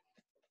happen.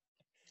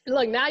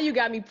 Look, now you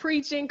got me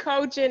preaching,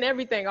 coaching,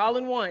 everything all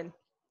in one.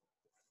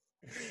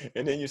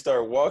 And then you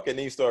start walking,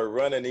 then you start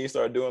running, then you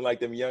start doing like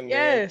them young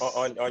men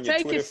on your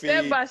Take Twitter it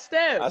step feed. by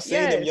step. I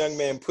seen them young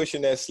men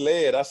pushing that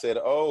sled. I said,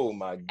 oh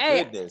my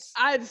goodness.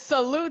 I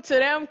salute to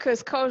them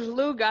because Coach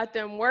Lou got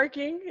them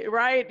working,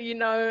 right? I'm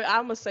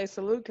going to say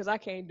salute because I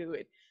can't do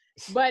it.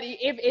 But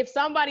if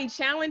somebody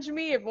challenged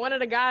me, if one of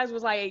the guys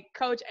was like,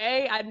 Coach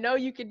A, I know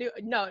you can do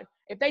it. No,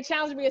 if they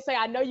challenge me and say,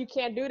 I know you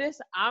can't do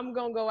this, I'm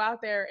going to go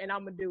out there and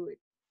I'm going to do it.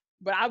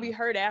 But I'll be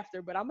hurt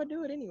after, but I'm going to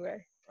do it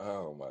anyway.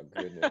 Oh my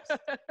goodness.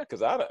 Because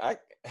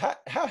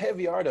how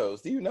heavy are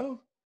those? Do you know?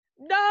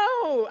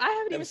 No, I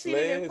haven't Them even seen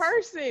it in sleds?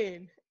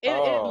 person.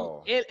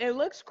 Oh, It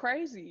looks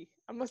crazy.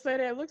 I'm gonna say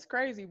that it looks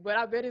crazy, but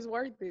I bet it's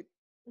worth it.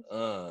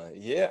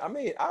 yeah. I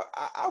mean,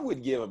 I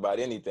would give about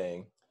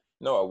anything.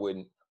 No, I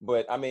wouldn't.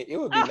 But I mean, it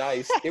would be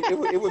nice.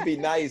 It would be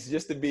nice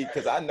just to be,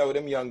 because I know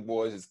them young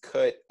boys is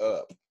cut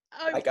up.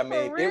 Like, I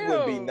mean, For it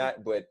would be real.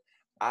 not, but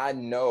I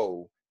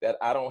know that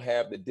I don't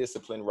have the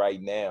discipline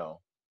right now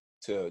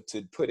to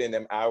put in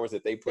them hours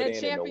that they put That in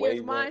the champion's weight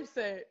room.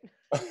 mindset.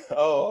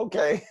 Oh,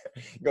 okay.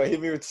 Gonna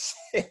hit me with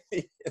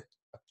the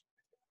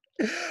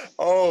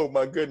oh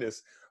my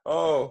goodness.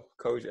 Oh,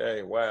 Coach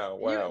A. Wow,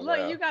 You wow, look,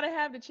 wow. you gotta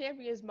have the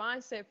champion's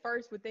mindset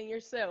first within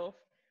yourself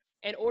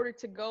in order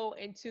to go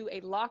into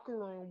a locker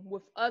room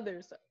with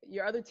others,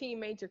 your other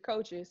teammates, your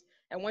coaches.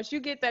 And once you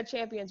get that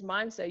champion's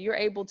mindset, you're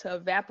able to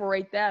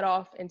evaporate that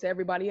off into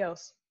everybody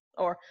else.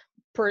 Or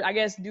I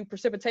guess do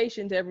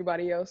precipitation to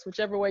everybody else,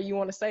 whichever way you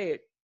want to say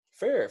it.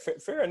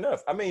 Fair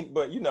enough. I mean,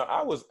 but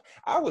I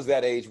was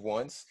that age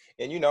once,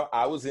 and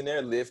I was in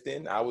there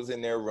lifting, I was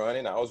in there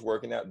running, I was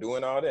working out,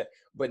 doing all that.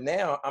 But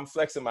now I'm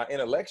flexing my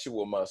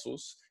intellectual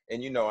muscles,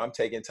 and I'm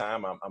taking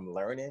time, I'm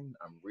learning,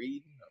 I'm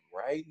reading, I'm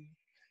writing.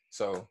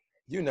 So,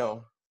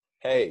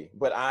 hey,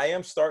 but I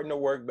am starting to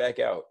work back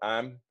out.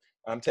 I'm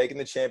taking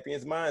the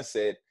champion's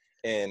mindset,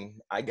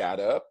 and I got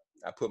up,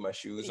 I put my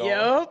shoes on,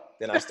 Yep.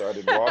 then I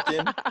started walking.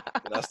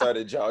 Then I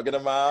started jogging a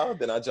mile.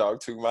 Then I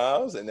jogged 2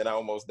 miles, and then I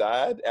almost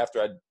died after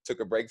I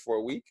took a break for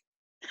a week.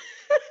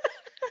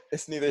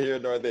 It's neither here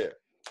nor there.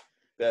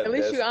 That's At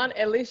least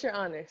you're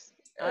honest.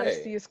 hey.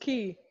 Honesty is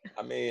key.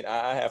 I mean,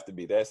 I have to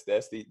be. That's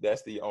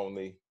the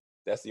only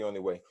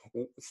way.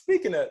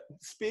 Speaking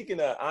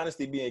of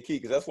honesty being key,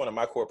 because that's one of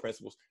my core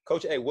principles.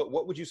 Coach A,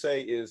 what would you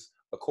say is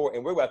a core?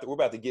 And we're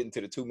about to get into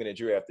the 2-minute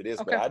drill after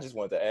this, Okay. but I just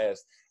wanted to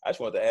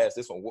ask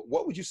this one.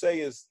 What would you say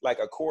is like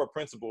a core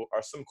principle,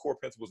 or some core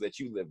principles that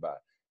you live by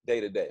day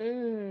to day?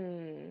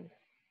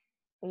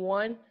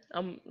 One,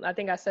 I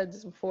think I said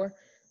this before.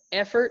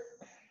 Effort.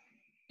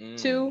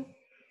 2,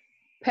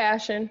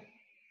 passion.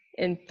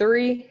 And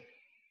 3,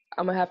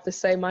 I'm gonna have to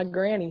say my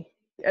granny.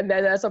 And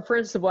that's a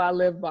principle I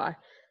live by.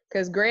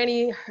 Because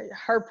Granny,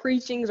 her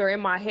preachings are in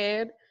my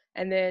head,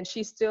 and then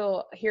she's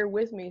still here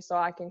with me, so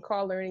I can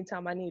call her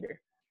anytime I need her.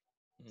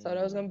 So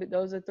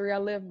those are 3 I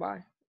live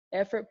by.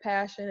 Effort,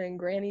 passion, and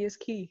Granny is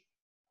key.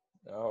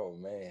 Oh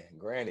man,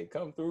 Granny,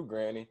 come through,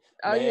 Granny.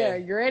 Oh yeah,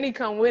 Man, Granny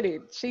come with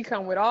it. She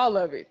come with all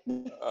of it.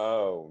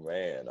 oh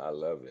man, I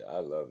love it. I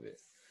love it.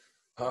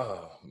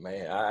 Oh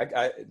man,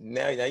 I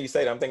now you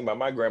say that, I'm thinking about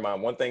my grandma.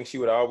 One thing she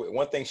would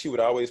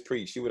always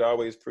preach. She would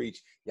always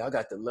preach, y'all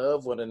got to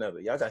love one another.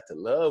 Y'all got to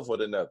love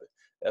one another.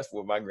 That's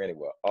what my granny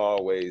would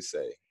always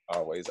say.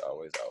 Always,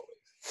 always,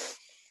 always.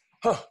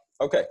 Huh.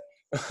 Okay.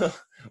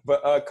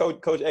 But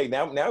Coach A,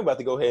 now we're about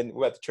to go ahead and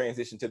we're about to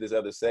transition to this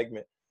other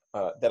segment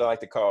that I like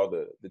to call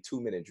the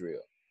 2-minute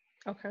drill.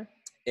 Okay.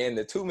 And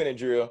the 2-minute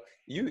drill,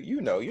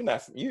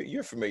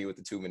 you're familiar with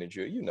the 2-minute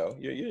drill.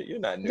 You're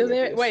not new Does at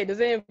it this. wait? Does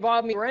it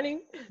involve me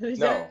running?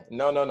 No.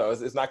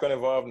 It's not going to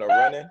involve no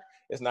running.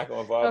 It's not going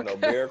to involve no Okay.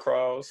 bear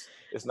crawls.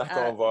 It's not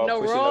going to involve No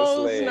pushing no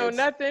rolls, no sleds.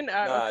 nothing.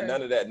 Nah, Okay.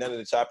 none of that. None of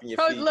the chopping your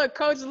Coach, feet. look,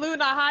 Coach Lou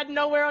not hiding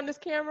nowhere on this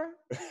camera.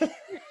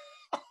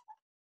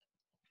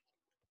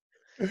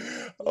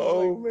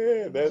 Oh Look,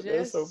 man,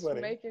 that's so just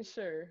funny. making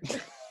sure.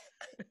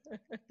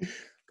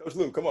 Coach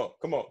Lou, come on,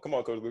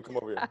 Coach Lou, come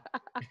over here.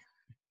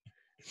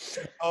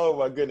 Oh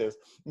my goodness.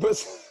 But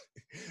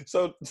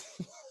so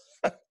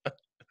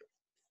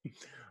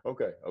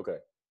okay.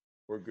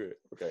 We're good.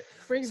 Okay.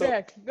 Bring So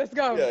back. Let's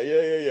go.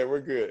 yeah. We're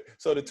good.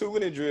 So the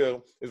 2-minute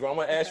drill is where I'm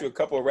gonna ask you a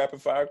couple of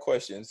rapid fire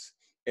questions,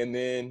 and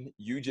then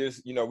you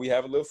just, we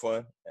have a little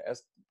fun.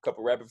 Ask a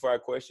couple rapid fire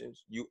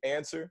questions. You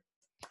answer,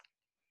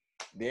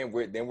 then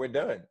we're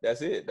done.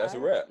 That's it. That's a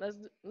wrap.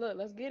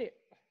 Let's get it.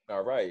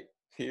 All right.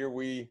 Here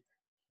we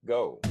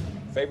go.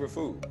 Favorite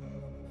food?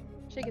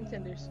 Chicken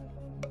tenders.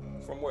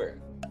 From where?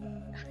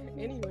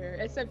 Anywhere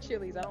except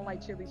Chili's. I don't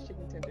like Chili's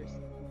chicken tenders.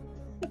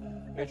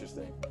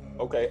 Interesting.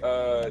 Okay.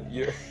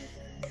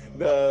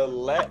 The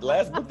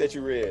last book that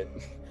you read.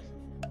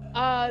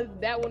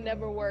 That will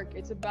never work.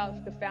 It's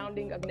about the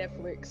founding of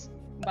Netflix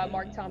by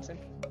Mark Thompson.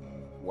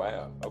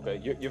 Wow.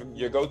 Okay.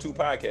 Your go-to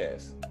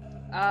podcast.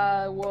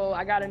 Well,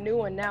 I got a new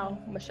one now.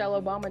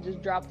 Michelle Obama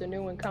just dropped a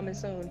new one coming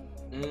soon.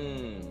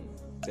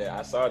 Yeah,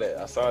 I saw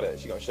that.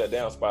 She's gonna shut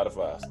down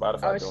Spotify.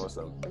 Spotify doing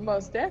something.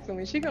 Most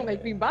definitely. She's gonna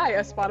make me buy a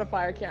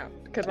Spotify account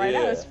because right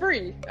now it's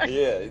free.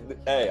 Yeah.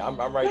 Hey, I'm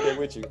right there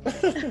with you.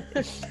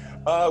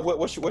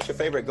 What's your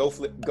favorite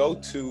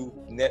go-to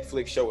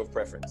Netflix show of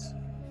preference?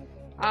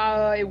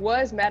 It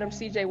was Madam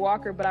C.J.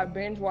 Walker, but I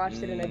binge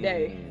watched it in a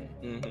day.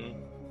 Mm-hmm.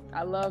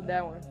 I love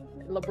that one.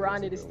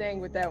 LeBron did his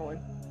thing with that one.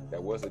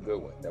 That was a good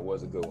one.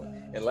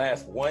 And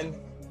last, one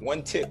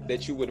tip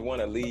that you would want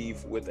to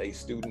leave with a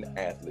student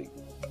athlete.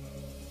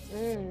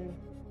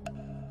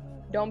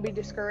 Don't be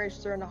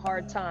discouraged during the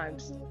hard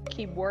times.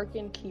 Keep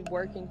working.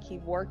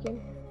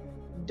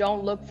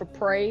 Don't look for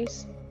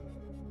praise.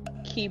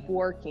 Keep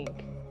working.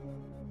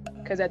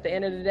 Because at the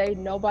end of the day,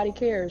 nobody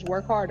cares.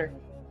 Work harder.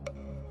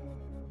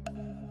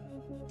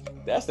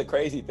 That's the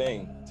crazy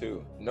thing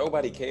too.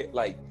 Nobody cares.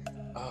 Like,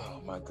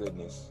 oh my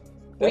goodness.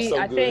 That's so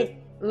I good. think,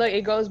 look,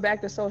 it goes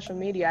back to social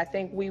media. I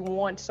think we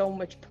want so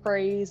much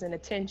praise and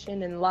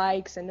attention and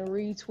likes and the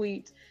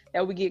retweets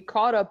that we get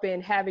caught up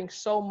in having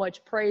so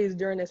much praise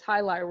during this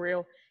highlight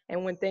reel.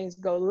 And when things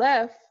go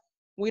left,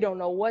 we don't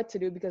know what to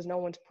do because no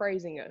one's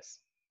praising us.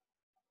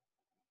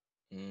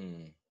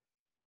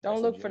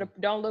 Don't look for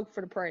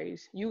the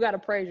praise. You got to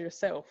praise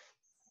yourself,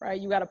 right?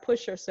 You got to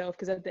push yourself,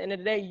 because at the end of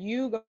the day,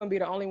 you gonna be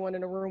the only one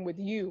in the room with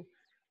you.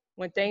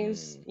 When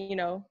things, you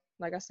know,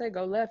 like I said,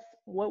 go left,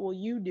 what will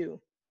you do?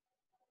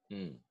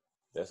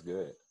 That's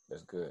good.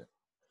 That's good.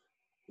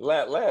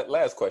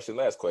 Last question.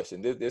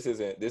 This is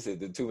the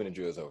 2-minute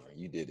drill is over.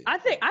 You did it. I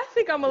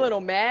think I'm a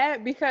little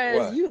mad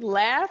because you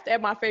laughed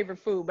at my favorite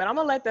food, but I'm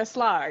gonna let that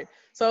slide.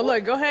 So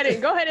look, go ahead and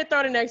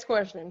throw the next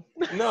question.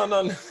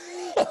 No.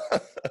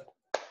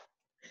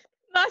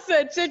 I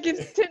said chicken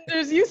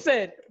tenders. You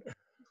said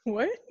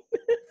what?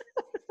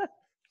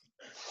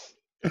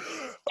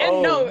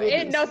 No.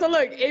 So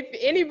look, if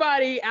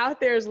anybody out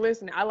there is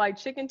listening, I like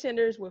chicken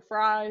tenders with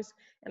fries,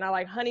 and I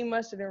like honey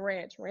mustard and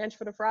ranch. Ranch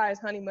for the fries,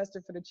 honey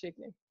mustard for the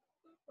chicken.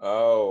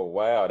 Oh,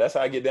 wow. That's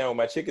how I get down with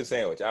my chicken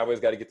sandwich. I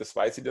always got to get the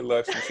spicy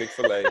deluxe from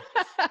Chick-fil-A.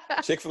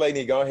 Chick-fil-A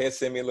need to go ahead and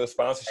send me a little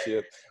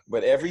sponsorship.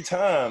 But every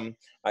time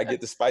I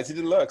get the spicy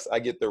deluxe, I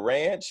get the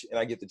ranch and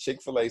I get the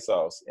Chick-fil-A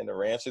sauce. And the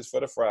ranch is for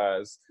the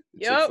fries.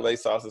 The Chick-fil-A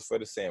sauce is for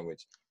the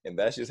sandwich. And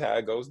that's just how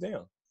it goes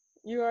down.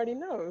 You already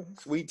know.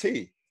 Sweet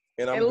tea.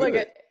 And I'm look,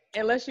 good.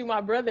 Unless you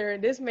my brother,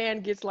 this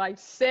man gets like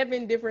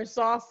 7 different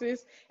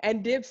sauces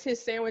and dips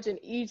his sandwich in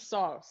each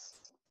sauce.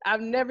 I've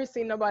never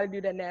seen nobody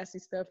do that nasty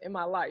stuff in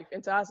my life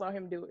until I saw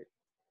him do it.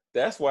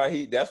 That's why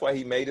he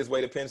made his way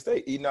to Penn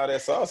State. Eating all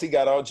that sauce, he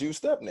got all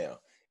juiced up now.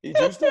 He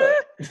juiced up.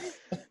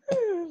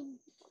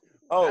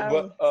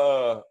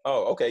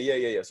 Okay,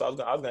 yeah. So I was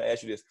gonna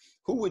ask you this: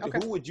 who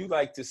would you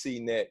like to see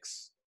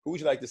next? Who would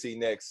you like to see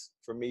next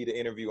for me to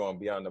interview on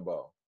Beyond the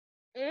Ball?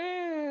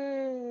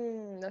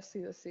 Let's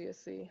see. Does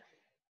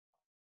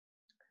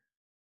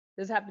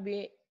it have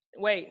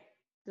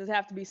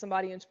to be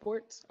somebody in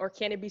sports, or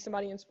can it be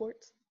somebody in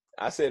sports?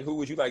 I said, who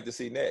would you like to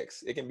see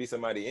next? It can be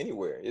somebody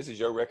anywhere. This is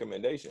your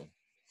recommendation.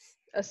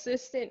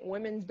 Assistant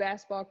women's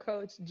basketball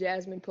coach,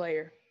 Jasmine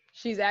Player.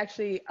 She's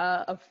actually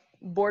a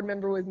board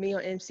member with me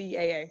on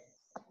MCAA.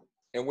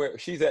 And where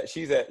she's at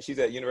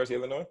University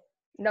of Illinois?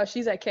 No,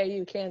 she's at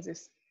KU,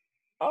 Kansas.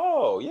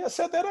 Oh, yeah,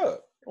 set that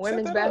up.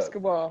 Women's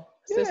basketball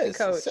assistant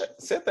coach.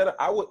 Set that up.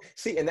 I would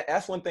see, and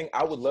that's one thing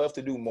I would love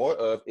to do more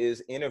of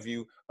is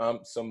interview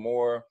some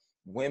more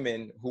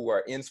women who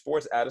are in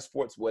sports, out of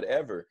sports,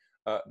 whatever.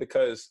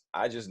 Because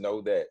I just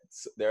know that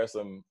there are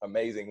some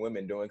amazing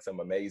women doing some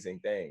amazing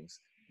things,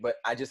 but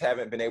I just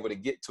haven't been able to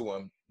get to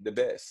them the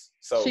best.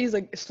 So she's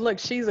a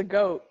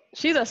goat.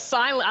 She's a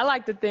silent. I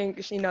like to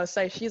think,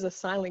 say she's a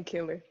silent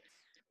killer.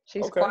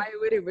 She's quiet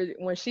with it, but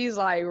when she's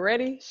like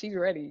ready, she's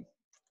ready.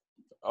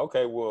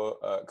 Okay, well,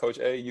 Coach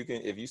A, you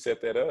can, if you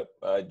set that up,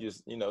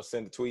 just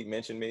send a tweet,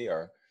 mention me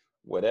or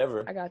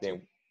whatever. I got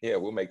you. Yeah,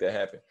 we'll make that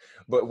happen.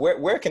 But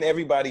where can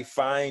everybody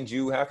find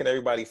you? How can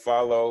everybody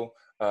follow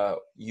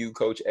you,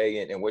 Coach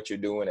A, and what you're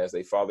doing as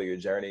they follow your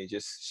journey?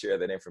 Just share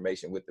that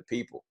information with the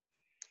people.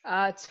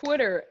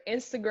 Twitter,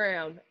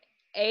 Instagram,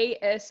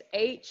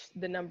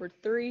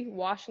 ASH3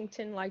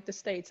 Washington, like the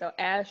state. So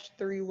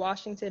Ash3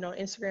 Washington on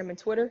Instagram and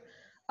Twitter.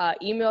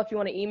 Email, if you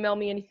want to email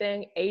me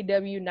anything,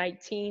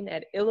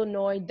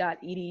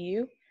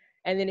 aw19@illinois.edu.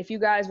 And then if you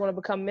guys want to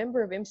become a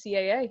member of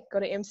MCAA, go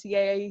to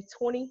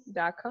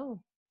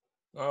mcaa20.com.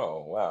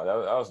 Oh, wow. That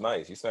was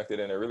nice. You snuck it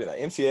in there really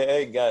nice.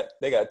 MCAA got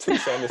 2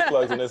 shameless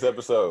plugs in this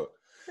episode.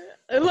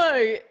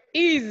 Look,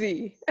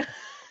 easy.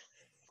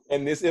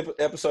 And this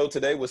episode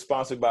today was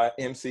sponsored by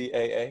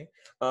MCAA.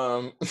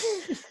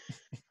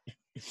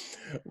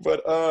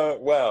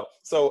 Wow.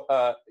 So,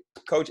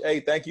 Coach A,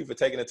 thank you for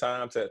taking the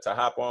time to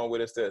hop on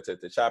with us, to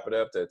chop it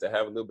up, to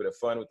have a little bit of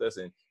fun with us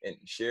and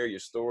share your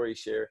story,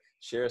 share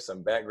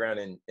some background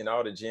in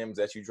all the gems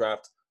that you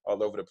dropped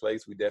all over the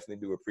place. We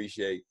definitely do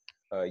appreciate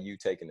you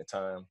taking the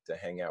time to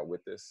hang out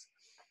with us.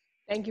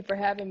 Thank you for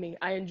having me.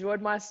 I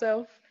enjoyed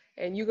myself,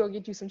 and you go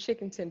get you some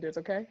chicken tenders,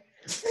 okay?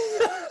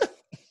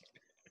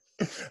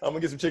 I'm gonna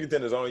get some chicken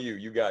tenders on you.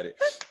 You got it.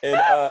 And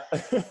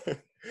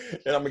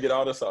and I'm gonna get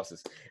all the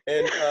sauces.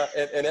 And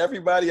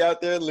everybody out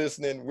there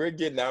listening, we're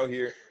getting out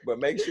here, but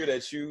make sure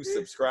that you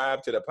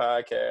subscribe to the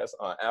podcast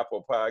on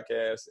Apple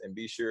Podcasts and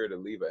be sure to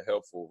leave a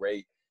helpful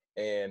rate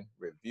and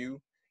review.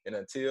 And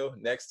until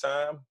next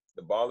time,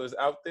 the ballers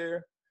out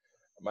there.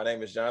 My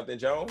name is Jonathan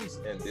Jones,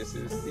 and this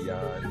is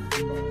Beyond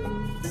the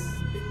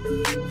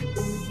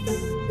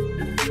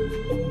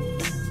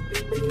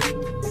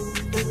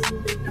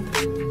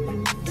Ball.